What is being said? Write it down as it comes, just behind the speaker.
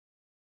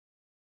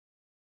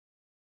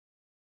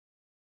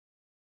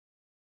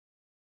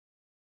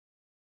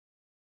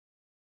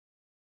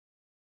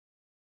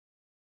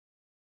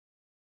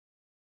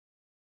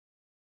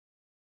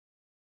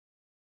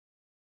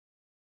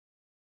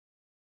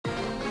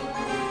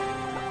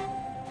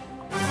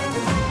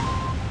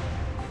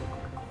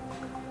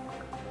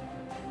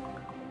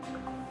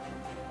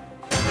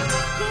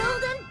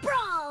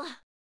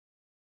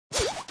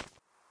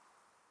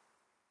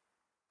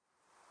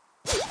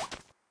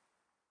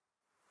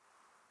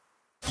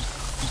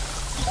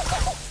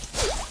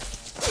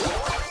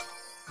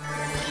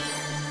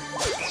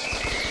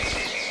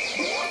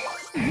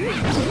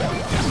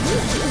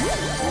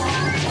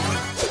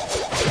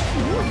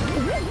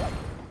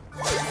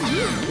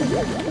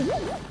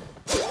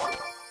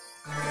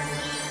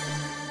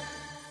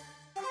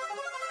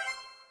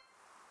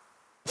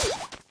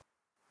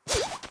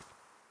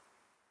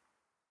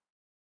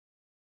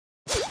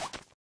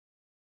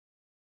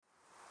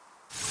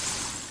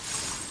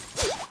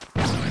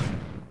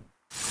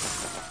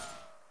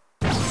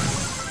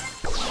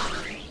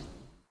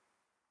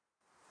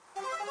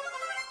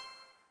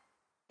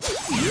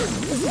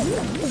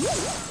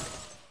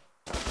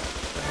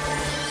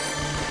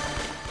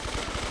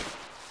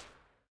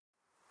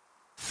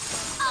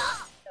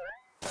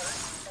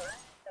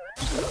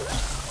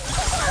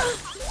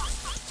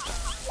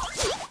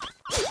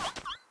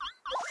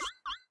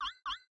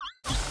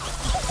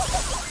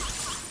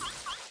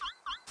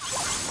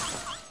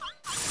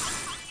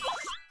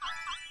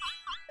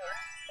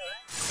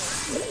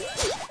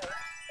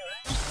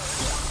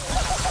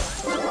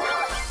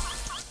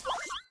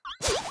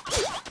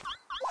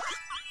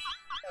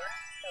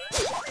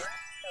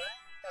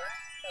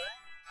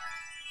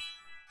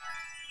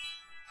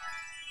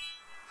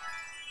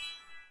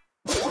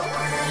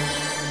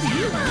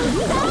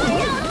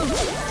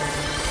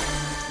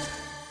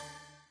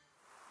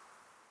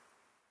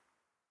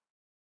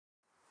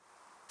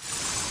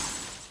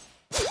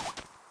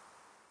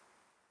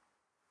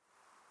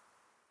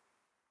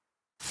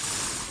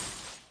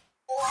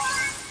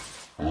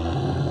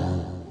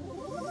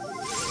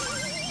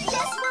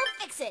Jess will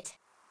fix it.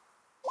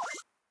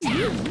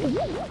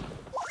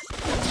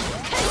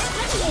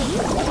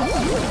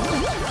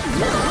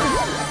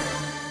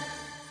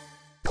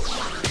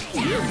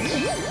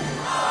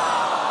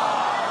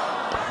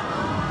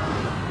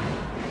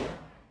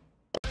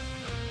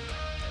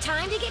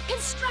 Time to get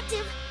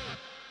constructive.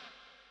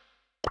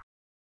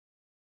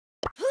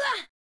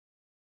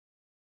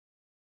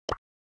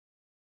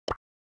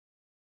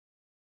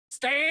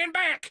 Stand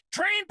back!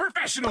 Trained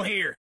professional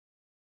here!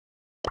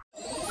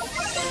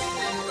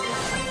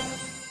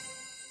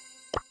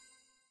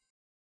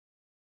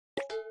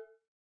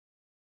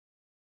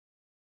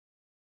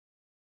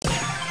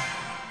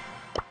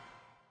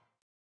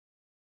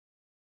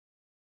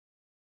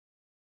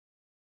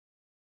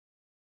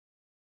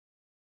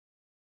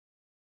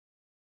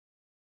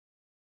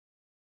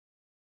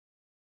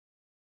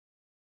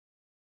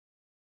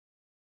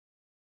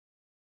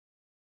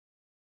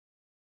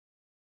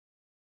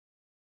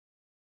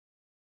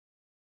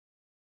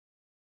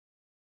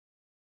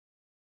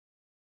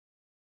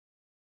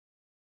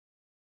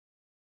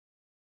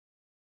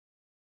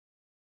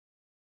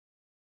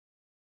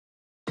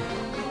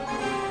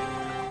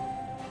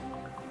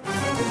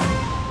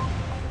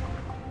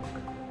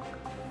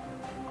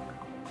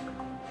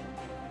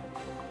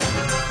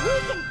 We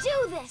can do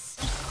this!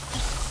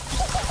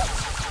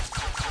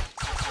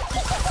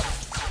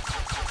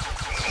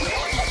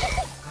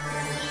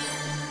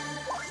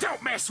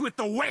 Don't mess with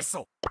the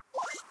whistle!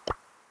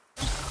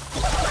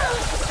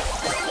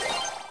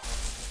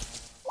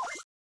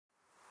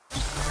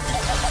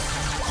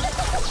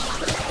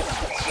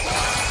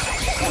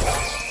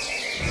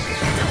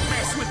 Don't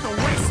mess with the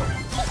whistle!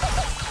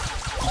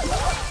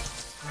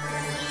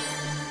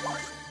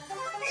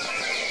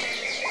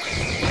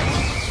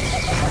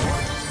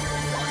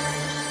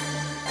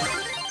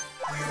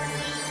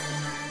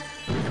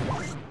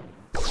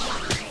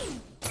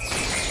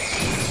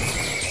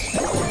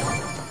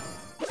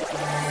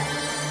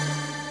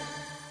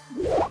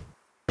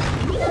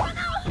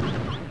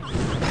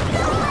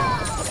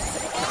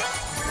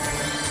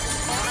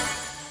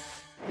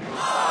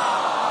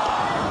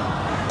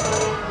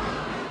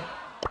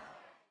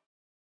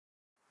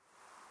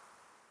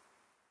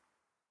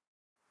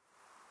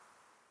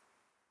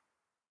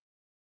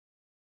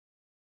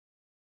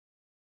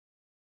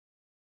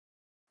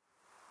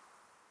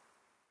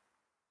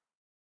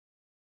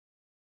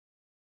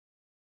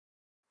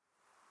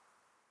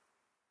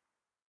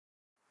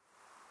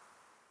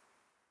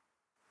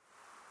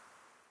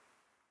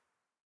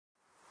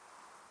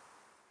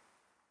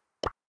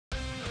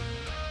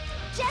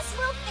 Jess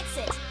will fix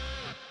it.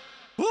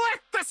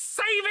 Let the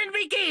saving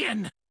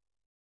begin!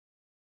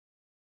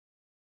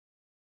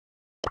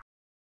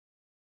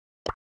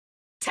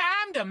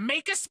 Time to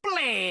make a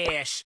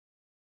splash!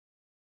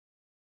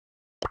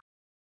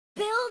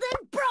 Build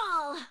and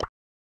brawl.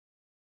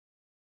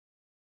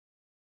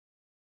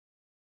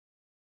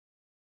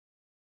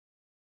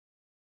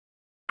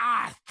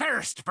 I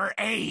thirst for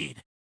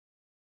aid!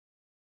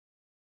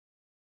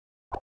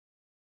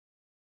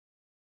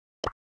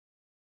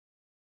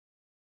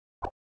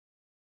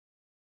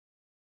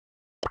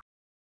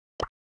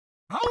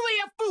 Only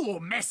a fool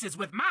messes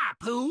with my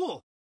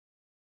pool!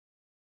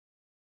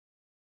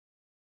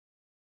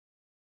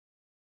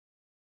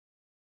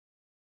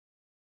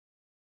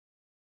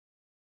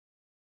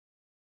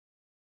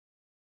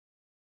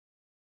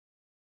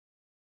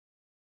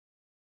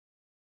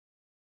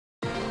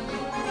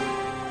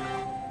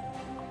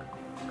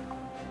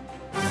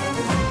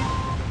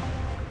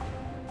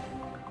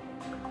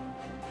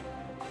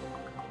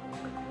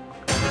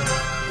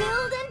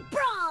 Build and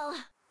brawl.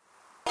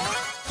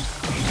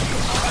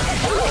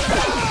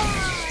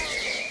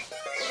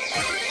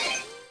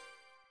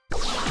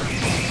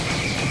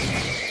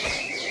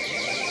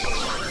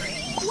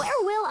 Where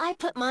will I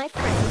put my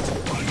friend?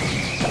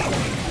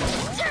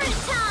 Turn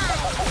time!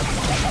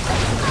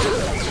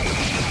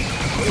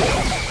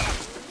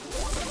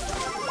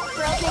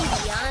 Broken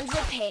beyond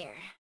repair.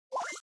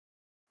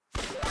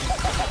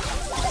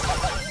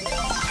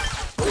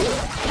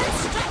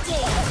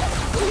 Constructing!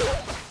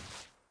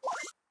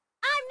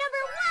 I'm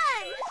number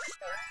one!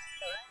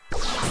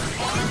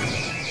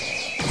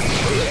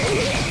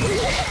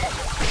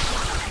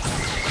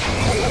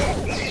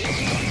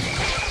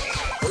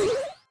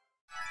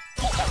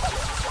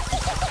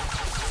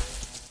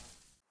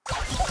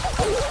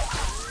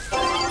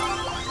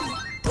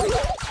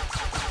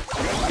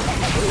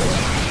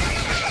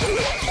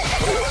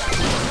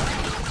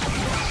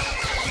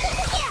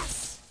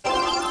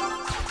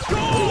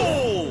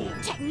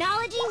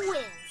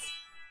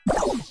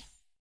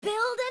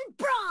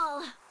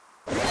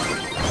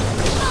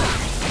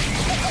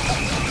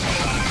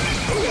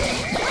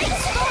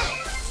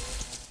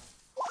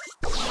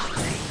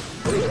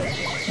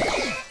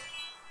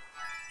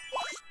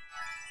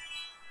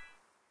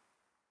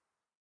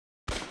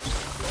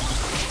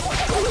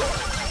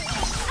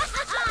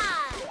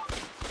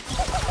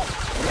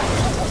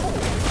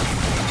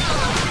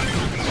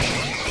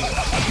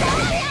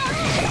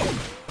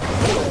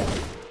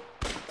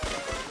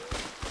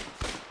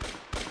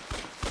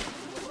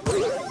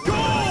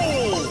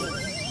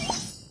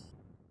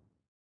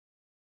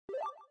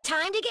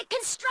 to get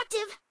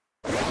constructive.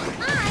 I'm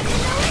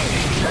in the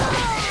lead.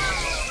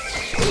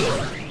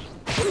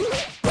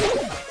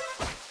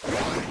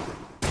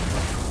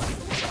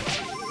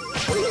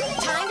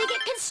 Time to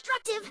get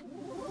constructive.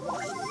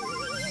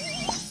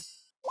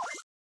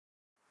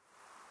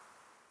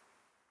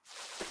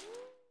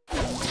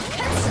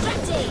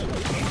 Constructing.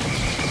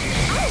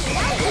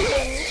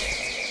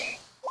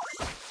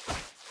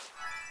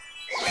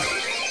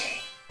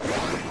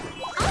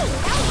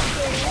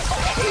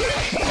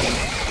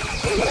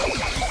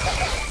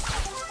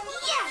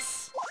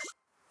 Yes!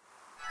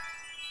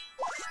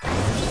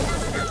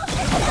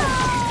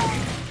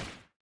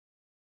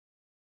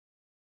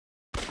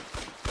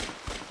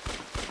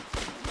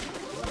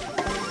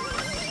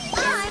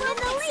 I'm in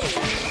the lead.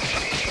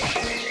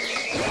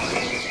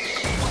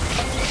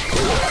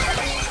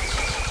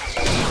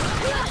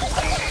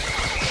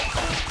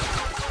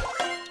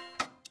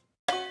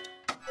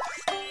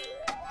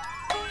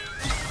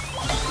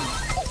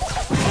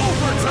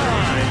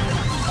 Overtime!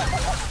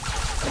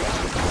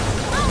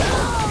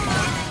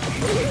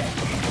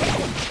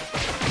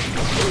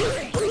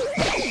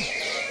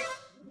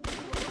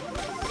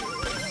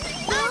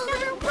 I'm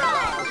number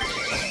one.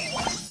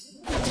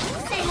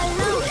 Say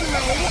hello to my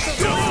little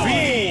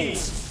Defeat!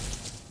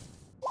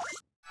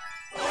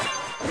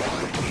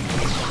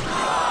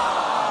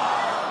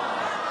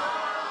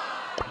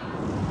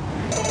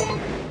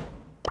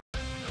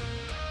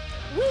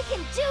 We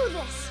can do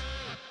this!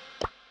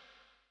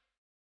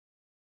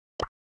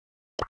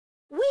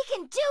 We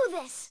can do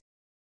this!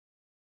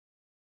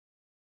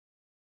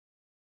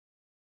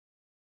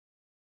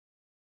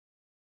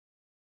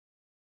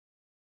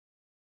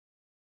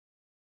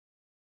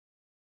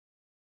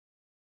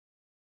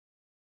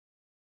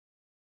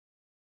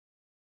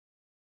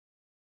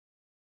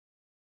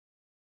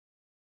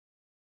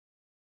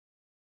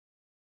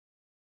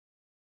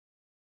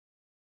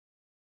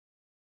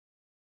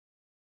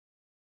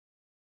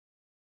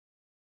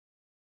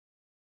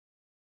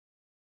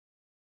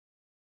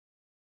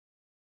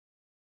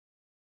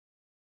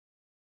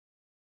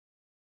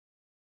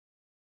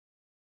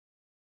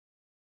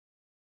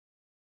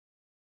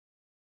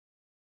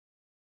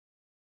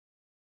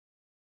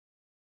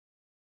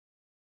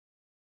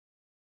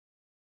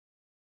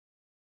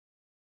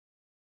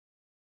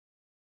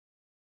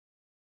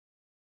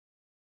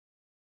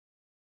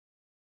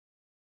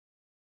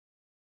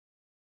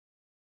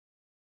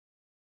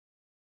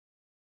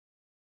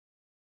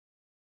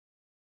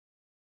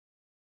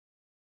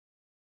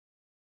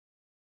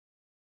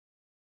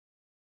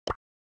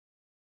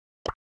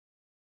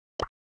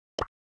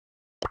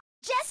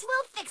 Jess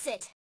will fix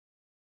it!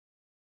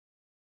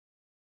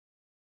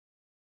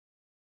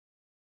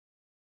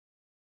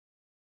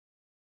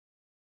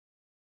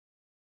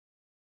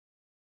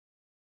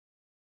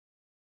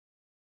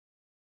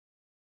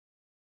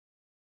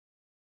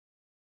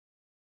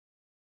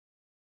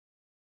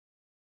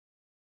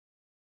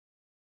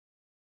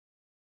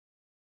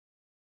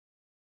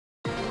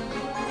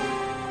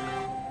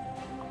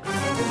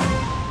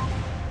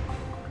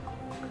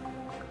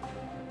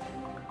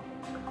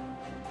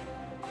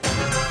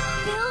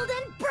 Build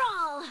and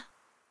brawl!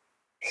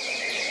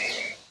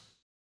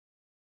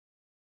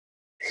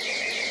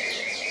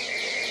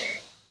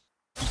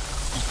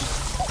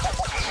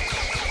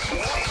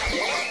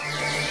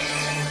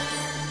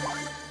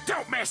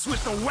 Don't mess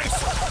with the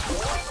whistle!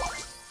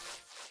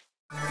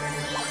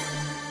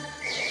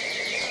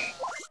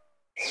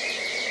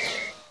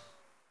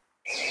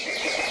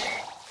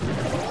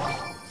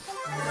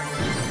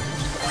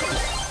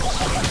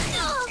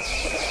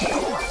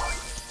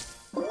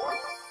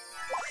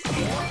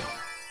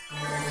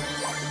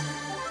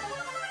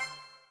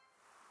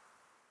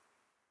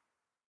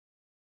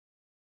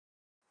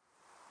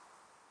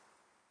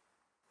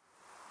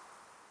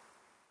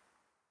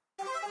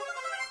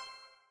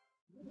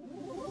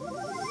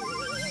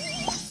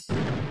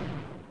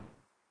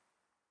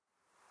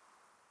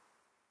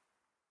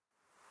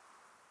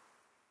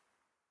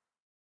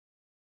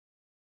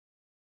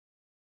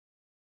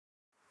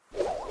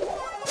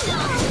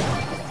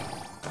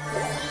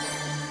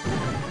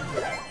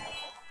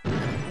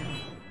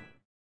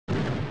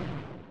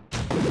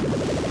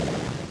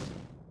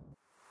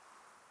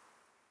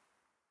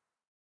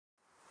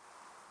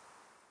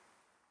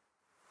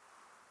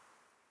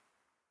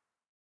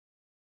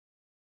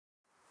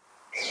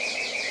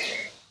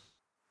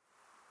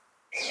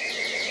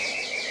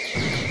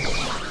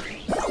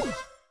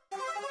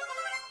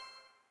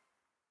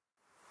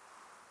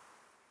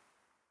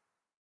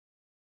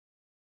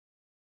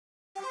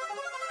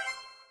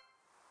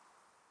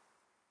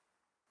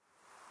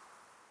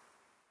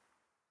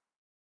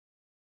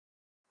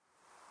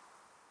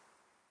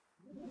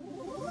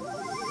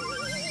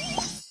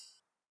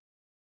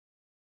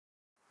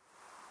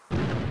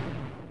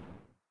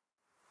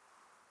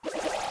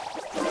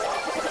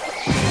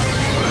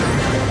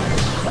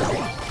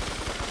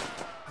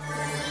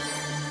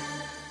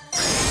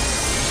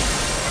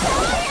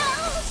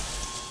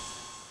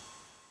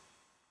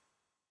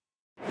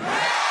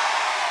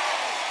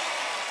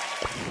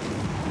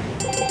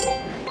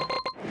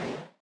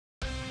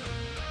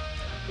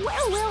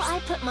 Where will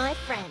I put my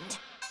friend?